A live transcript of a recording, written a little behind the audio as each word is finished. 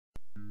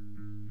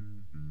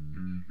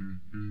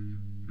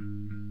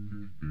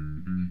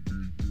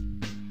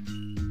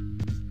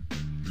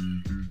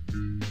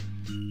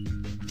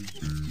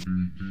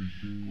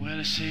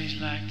it seems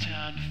like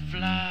time to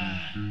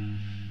fly,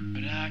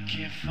 but I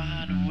can't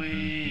find a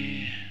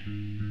way.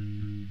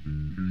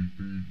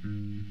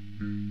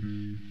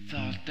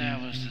 Thought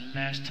that was the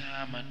last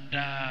time I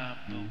died,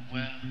 but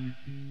well,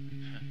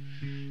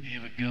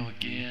 here we go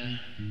again.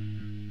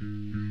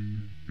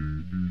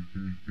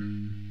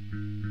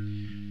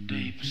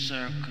 Deep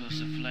circles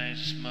of flames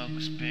of smoke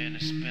and spin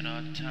and spin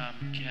our time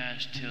and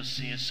cash till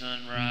seeing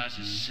sunrise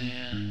is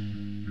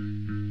sin.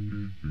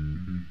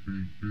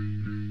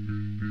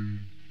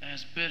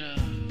 As bitter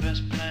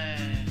best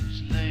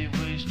plans lay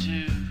waste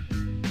to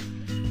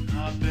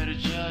our better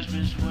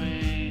judgments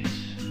ways.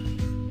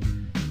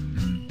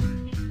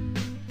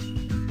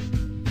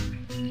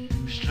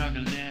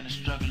 Struggling and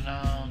struggle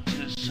on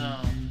to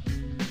some,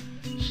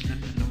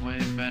 slipping away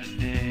better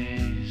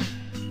days.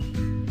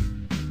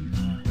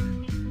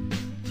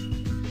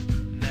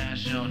 Now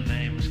as your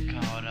name is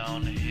called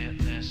on the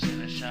hit list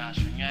and the shots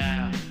ring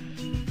out,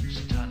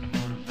 it's time to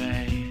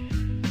motivate.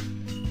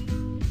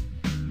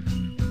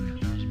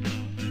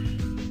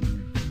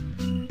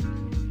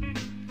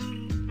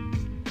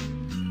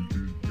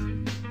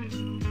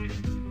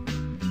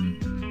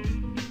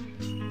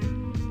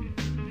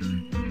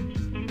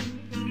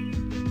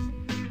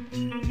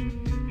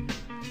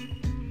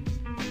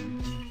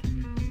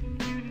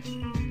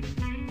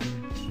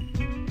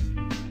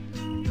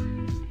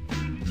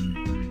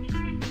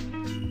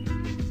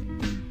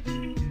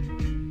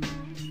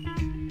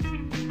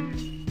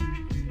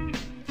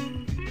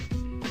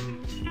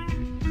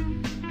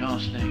 Don't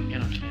sleep,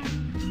 get them sleep.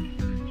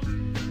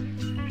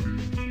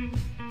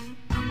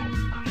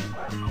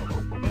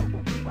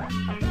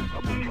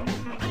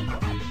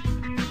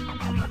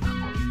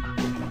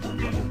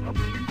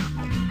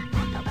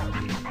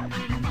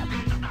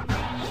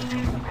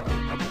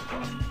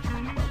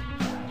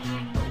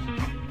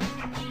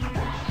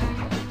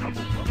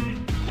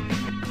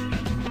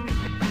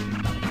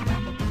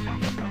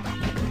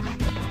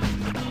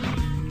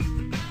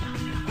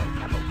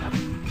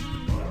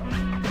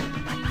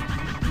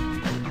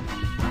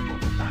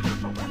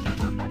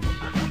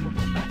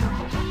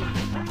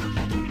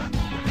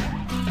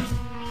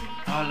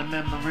 All the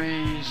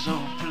memories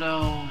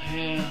overflow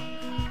here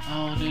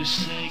on this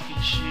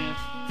sinking ship.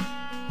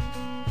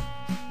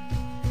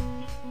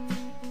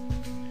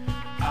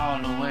 All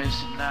the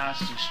wasted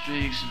nights and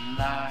streaks and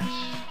lights,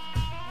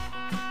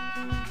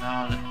 and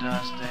all the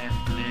dust and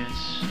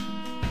bliss.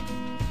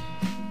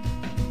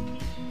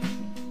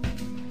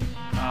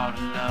 All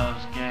the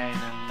loves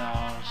gained and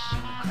lost,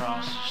 and the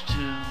crosses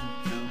too.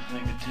 Through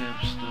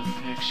fingertips the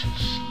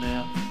pictures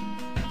slip.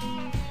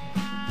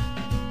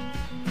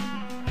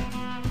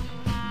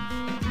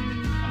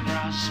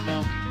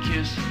 Smoke and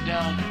kiss it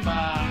down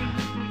goodbye,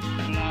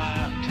 fly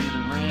up to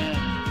the red.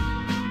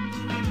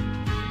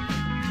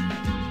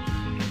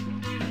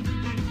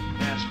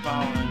 Fast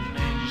falling,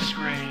 angels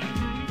scream,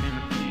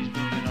 baby please,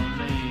 baby don't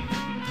leave.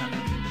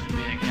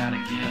 Baby I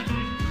gotta get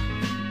it.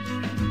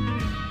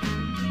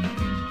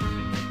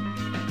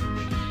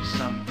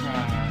 Some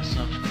cry,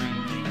 some scream,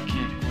 they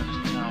kick when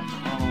it's time to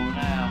roll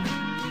out.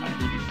 I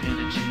leave you pin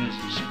the chairs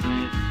and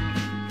split.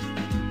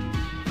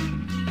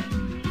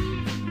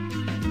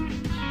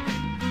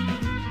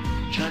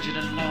 Trudging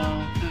along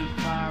through the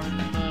fire and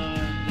the mud,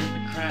 and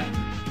the crowd,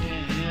 they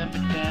hit me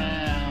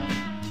down.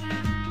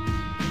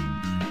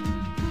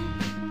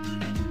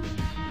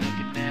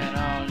 Looking at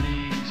all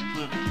these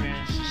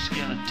footprints and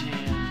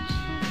skeletons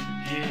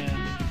here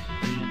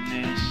in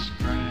this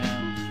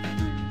ground.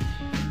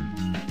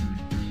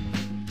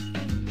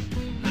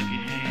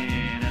 Looking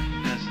ahead at the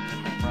desert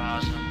and the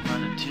bras I'm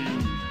running to,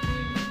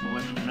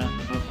 away from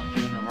nothing but my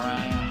funeral.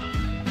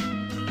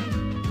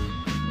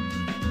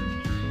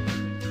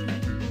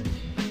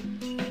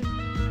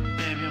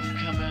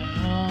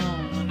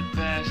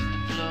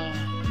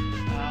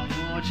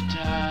 Hold you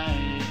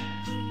tight,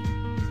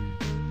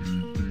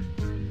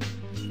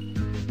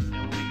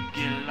 and we can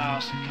get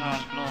lost in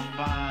cars blowing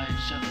by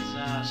each other's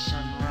eyes.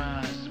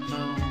 Sunrise, the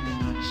moon,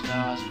 and the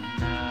stars at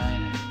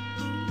night.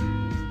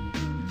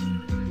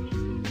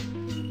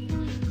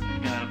 I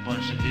got a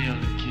bunch of ill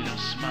to kill,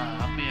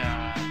 smile, I'll be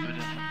alright. But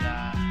if I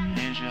die,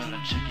 Angel,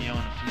 I'll check you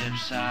on the flip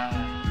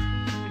side.